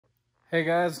Hey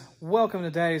guys, welcome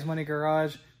to Daddy's Money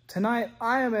Garage. Tonight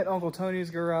I am at Uncle Tony's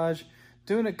garage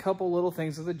doing a couple little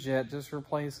things with the jet, just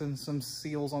replacing some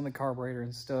seals on the carburetor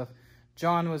and stuff.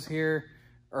 John was here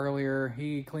earlier.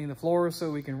 He cleaned the floors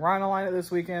so we can rhino-line it this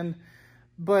weekend,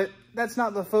 but that's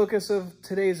not the focus of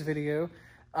today's video.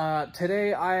 Not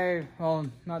today, I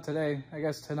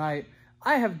guess tonight,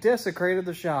 I have desecrated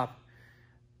the shop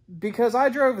because I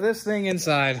drove this thing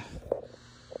inside.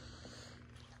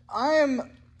 I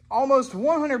am almost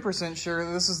 100%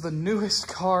 sure this is the newest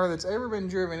car that's ever been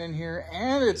driven in here,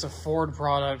 and it's a Ford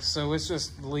product, so it's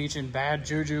just leaching bad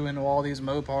juju into all these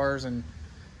Mopars and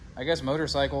I guess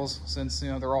motorcycles, since,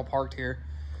 you know, they're all parked here.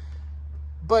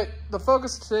 But the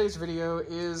focus of today's video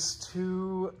is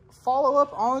to follow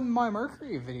up on my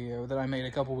Mercury video that I made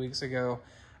a couple weeks ago.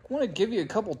 I want to give you a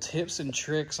couple tips and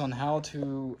tricks on how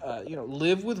to,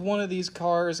 live with one of these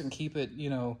cars and keep it,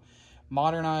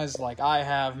 modernized like I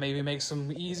have. Maybe make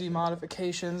some easy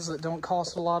modifications that don't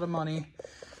cost a lot of money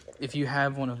if you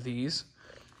have one of these.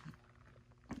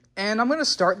 And I'm going to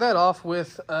start that off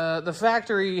with the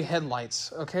factory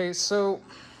headlights. Okay, so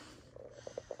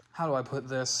how do I put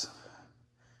this?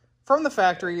 From the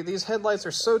factory, these headlights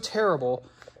are so terrible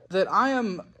that I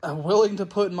am willing to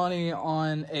put money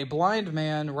on a blind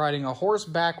man riding a horse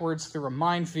backwards through a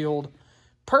minefield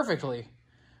perfectly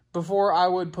before I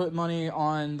would put money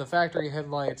on the factory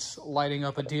headlights lighting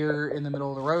up a deer in the middle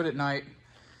of the road at night.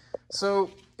 So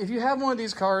if you have one of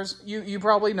these cars, you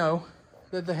probably know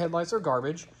that the headlights are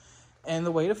garbage, and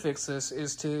the way to fix this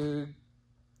is to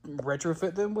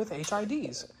retrofit them with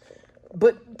HIDs.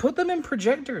 But put them in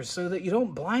projectors so that you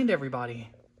don't blind everybody.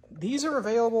 These are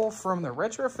available from the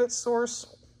retrofit source.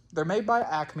 They're made by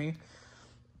Acme.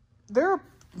 They're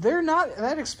not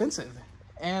that expensive.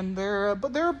 And they're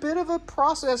a bit of a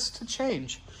process to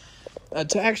change,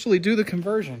 to actually do the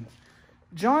conversion.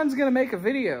 John's going to make a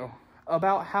video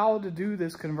about how to do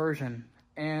this conversion.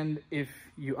 And if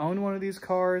you own one of these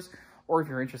cars, or if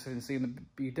you're interested in seeing them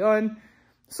be done,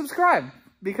 subscribe,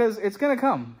 because it's going to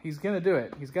come. He's going to do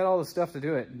it. He's got all the stuff to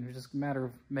do it. And it's just a matter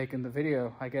of making the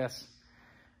video, I guess.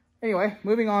 Anyway,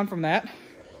 moving on from that.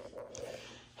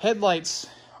 Headlights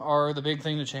are the big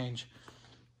thing to change.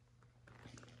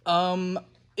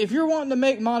 If you're wanting to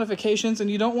make modifications and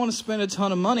you don't want to spend a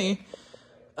ton of money,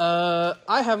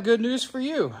 I have good news for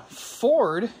you.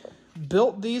 Ford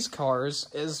built these cars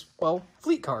as, well,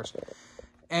 fleet cars.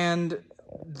 And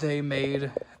they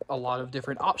made a lot of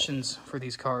different options for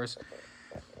these cars.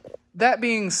 That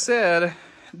being said,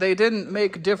 they didn't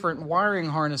make different wiring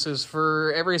harnesses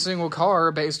for every single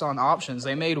car based on options.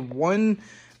 They made one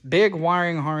big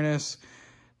wiring harness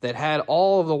that had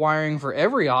all of the wiring for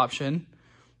every option.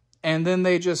 And then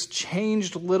they just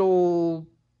changed little,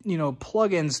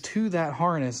 plugins to that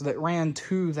harness that ran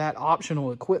to that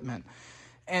optional equipment.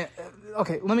 And,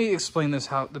 okay, let me explain this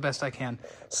the best I can.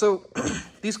 So,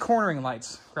 these cornering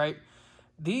lights, right?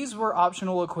 These were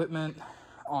optional equipment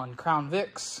on Crown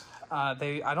Vics. I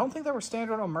don't think they were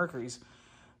standard on Mercury's.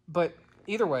 But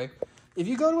either way, if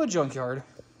you go to a junkyard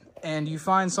and you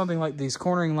find something like these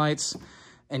cornering lights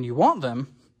and you want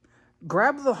them,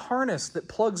 grab the harness that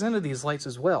plugs into these lights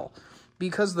as well,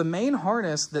 because the main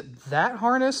harness that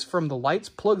harness from the lights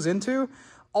plugs into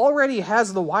already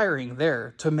has the wiring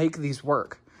there to make these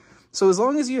work. So as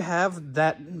long as you have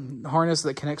that harness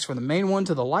that connects from the main one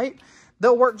to the light,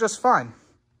 they'll work just fine.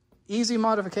 Easy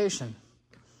modification.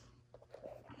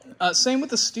 Same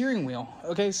with the steering wheel.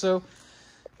 Okay, so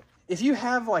if you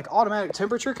have like automatic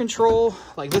temperature control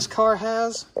like this car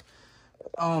has,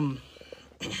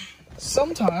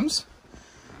 sometimes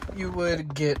you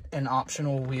would get an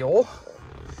optional wheel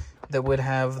that would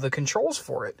have the controls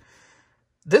for it.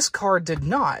 This car did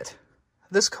not.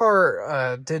 This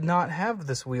car did not have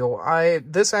this wheel.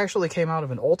 This actually came out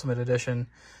of an Ultimate Edition,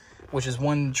 which is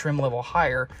one trim level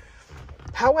higher.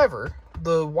 However,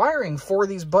 the wiring for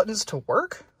these buttons to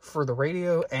work, for the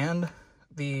radio and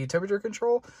the temperature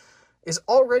control, is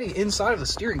already inside of the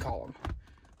steering column.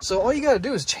 So all you got to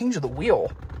do is change the wheel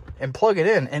and plug it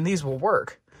in, and these will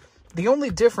work. The only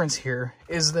difference here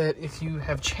is that if you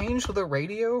have changed the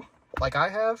radio, like I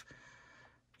have,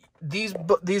 these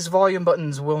volume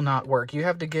buttons will not work. You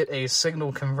have to get a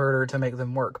signal converter to make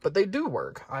them work, but they do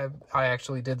work. I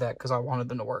actually did that because I wanted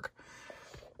them to work.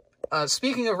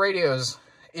 Speaking of radios,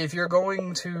 if you're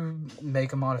going to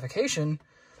make a modification,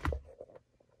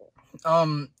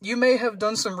 you may have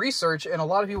done some research, and a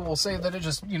lot of people will say that it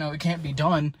just, it can't be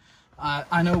done.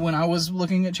 I know when I was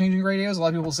looking at changing radios, a lot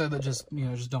of people said that just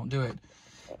don't do it.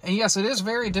 And yes, it is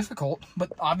very difficult,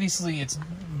 but obviously it's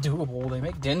doable. They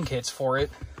make DIN kits for it.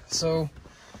 So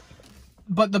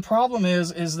But the problem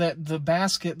is that the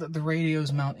basket that the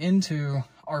radios mount into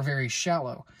are very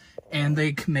shallow, and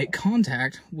they make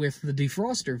contact with the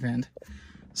defroster vent.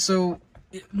 So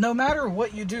no matter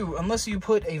what you do, unless you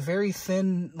put a very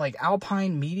thin, like,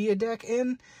 Alpine media deck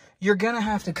in, you're gonna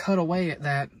have to cut away at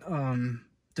that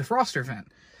defroster vent.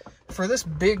 For this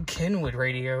big Kenwood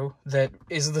radio that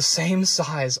is the same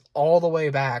size all the way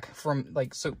back from,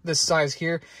 like, so this size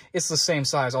here, it's the same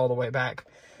size all the way back.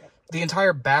 The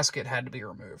entire basket had to be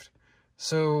removed.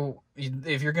 So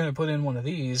if you're going to put in one of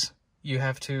these, you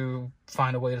have to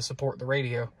find a way to support the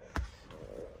radio.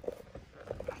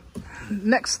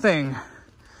 Next thing.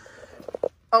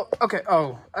 Oh, okay.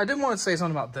 Oh, I did want to say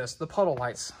something about this, the puddle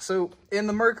lights. So in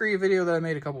the Mercury video that I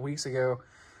made a couple weeks ago,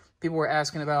 people were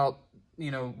asking about,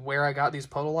 you know, where I got these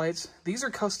puddle lights. These are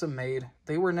custom made.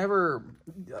 They were never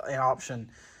an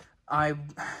option.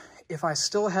 If I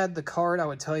still had the card, I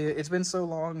would tell you. It's been so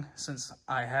long since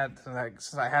I had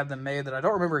them made that I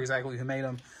don't remember exactly who made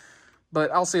them. But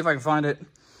I'll see if I can find it,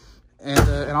 and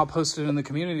I'll post it in the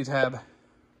community tab.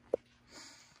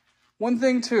 One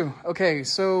thing too. Okay,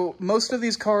 so most of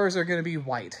these cars are going to be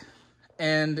white,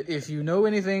 and if you know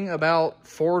anything about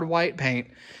Ford white paint,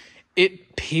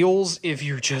 it peels if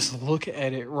you just look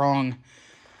at it wrong.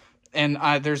 And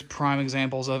there's prime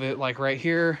examples of it, like right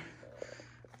here.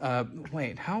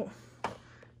 Wait, how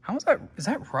is that? Is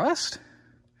that rust?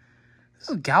 This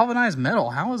is galvanized metal.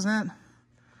 How is that?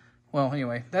 Well,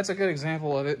 anyway, that's a good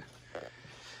example of it.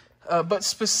 But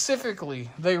specifically,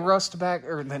 they rust back,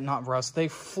 or not rust, they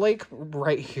flake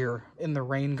right here in the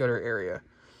rain gutter area.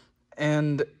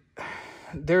 And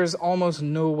there's almost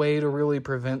no way to really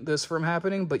prevent this from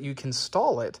happening, but you can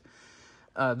stall it.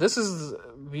 This is,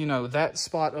 you know, that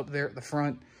spot up there at the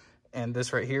front. And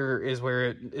this right here is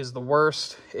where it is the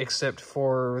worst, except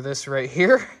for this right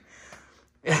here.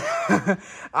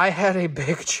 I had a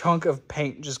big chunk of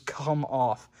paint just come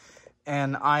off.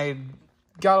 And I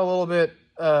got a little bit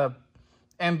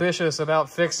ambitious about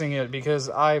fixing it because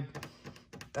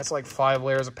that's like 5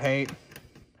 layers of paint.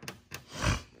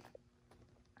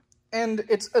 And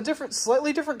it's a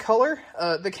slightly different color.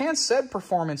 The can said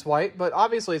performance white, but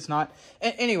obviously it's not.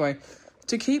 Anyway,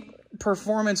 to keep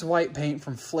performance white paint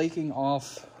from flaking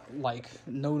off like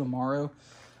no tomorrow,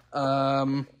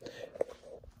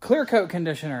 clear coat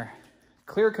conditioner.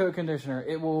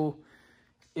 It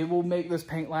will make this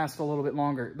paint last a little bit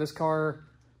longer. This car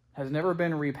has never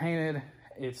been repainted.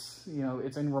 It's, you know,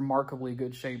 it's in remarkably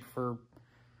good shape for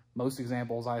most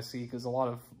examples I see, because a lot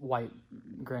of white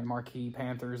Grand Marquis,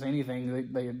 Panthers, anything,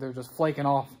 they're just flaking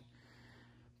off.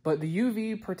 But the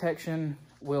UV protection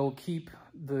will keep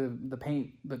the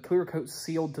paint, the clear coat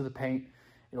sealed to the paint.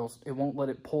 It won't let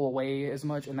it pull away as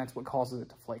much, and that's what causes it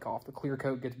to flake off. The clear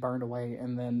coat gets burned away,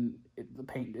 and then the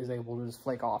paint is able to just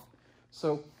flake off.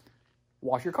 So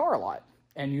wash your car a lot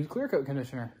and use clear coat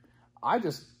conditioner. I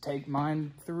just take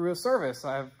mine through a service.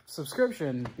 I have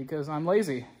subscription because I'm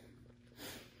lazy.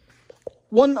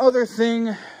 One other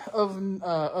thing of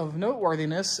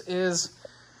noteworthiness is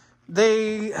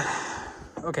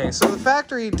okay, so the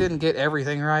factory didn't get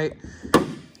everything right.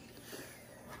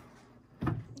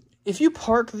 If you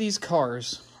park these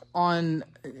cars on,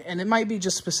 and it might be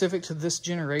just specific to this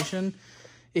generation,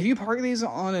 if you park these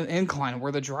on an incline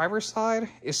where the driver's side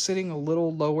is sitting a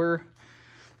little lower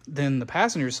than the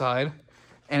passenger side,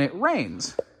 and it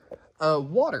rains,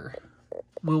 water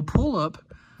will pull up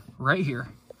right here,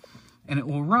 and it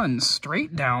will run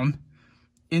straight down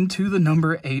into the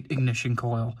number 8 ignition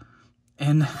coil.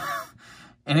 And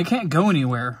it can't go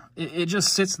anywhere. It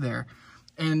just sits there.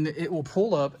 And it will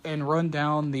pull up and run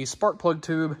down the spark plug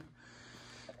tube.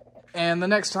 And the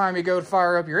next time you go to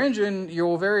fire up your engine,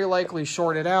 you'll very likely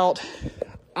short it out.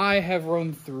 I have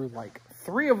run through like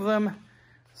 3 of them.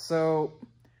 So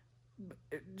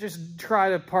just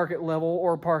try to park it level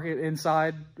or park it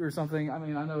inside or something. I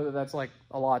mean, I know that that's like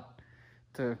a lot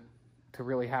to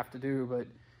really have to do, but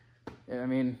I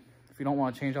mean, if you don't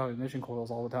want to change out ignition coils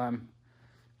all the time,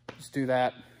 just do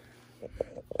that.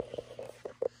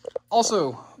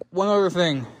 Also, one other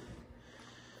thing.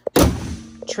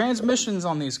 Transmissions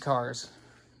on these cars.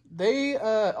 They,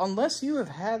 unless you have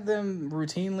had them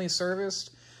routinely serviced,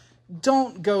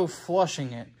 don't go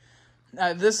flushing it.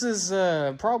 This is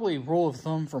probably rule of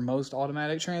thumb for most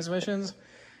automatic transmissions,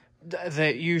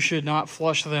 that you should not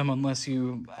flush them unless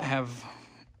you have,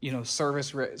 you know,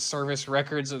 service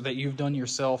records that you've done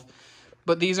yourself.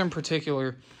 But these in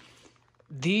particular,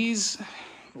 these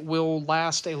will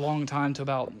last a long time, to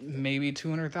about maybe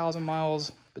 200,000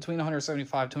 miles, between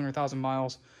 175 200,000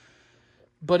 miles.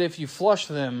 But if you flush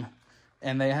them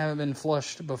and they haven't been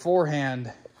flushed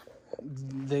beforehand,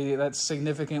 that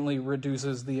significantly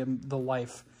reduces the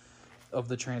life of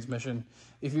the transmission.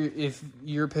 If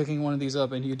you're picking one of these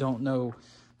up and you don't know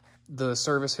the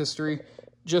service history,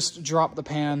 just drop the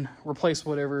pan, replace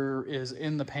whatever is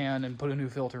in the pan, and put a new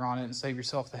filter on it and save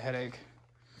yourself the headache.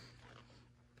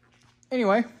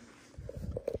 Anyway,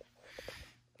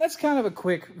 that's kind of a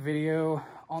quick video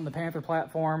on the Panther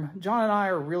platform. John and I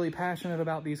are really passionate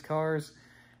about these cars,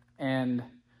 and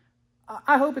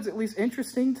I hope it's at least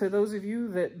interesting to those of you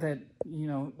that you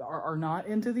know, are not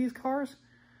into these cars,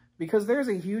 because there's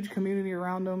a huge community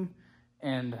around them,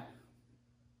 and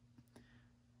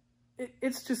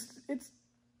it's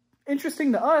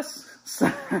interesting to us.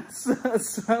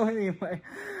 So anyway,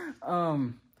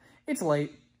 it's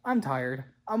late. I'm tired.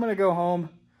 I'm going to go home.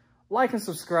 Like and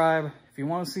subscribe if you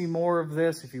want to see more of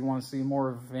this, if you want to see more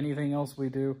of anything else we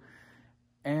do.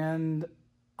 And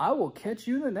I will catch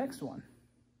you in the next one.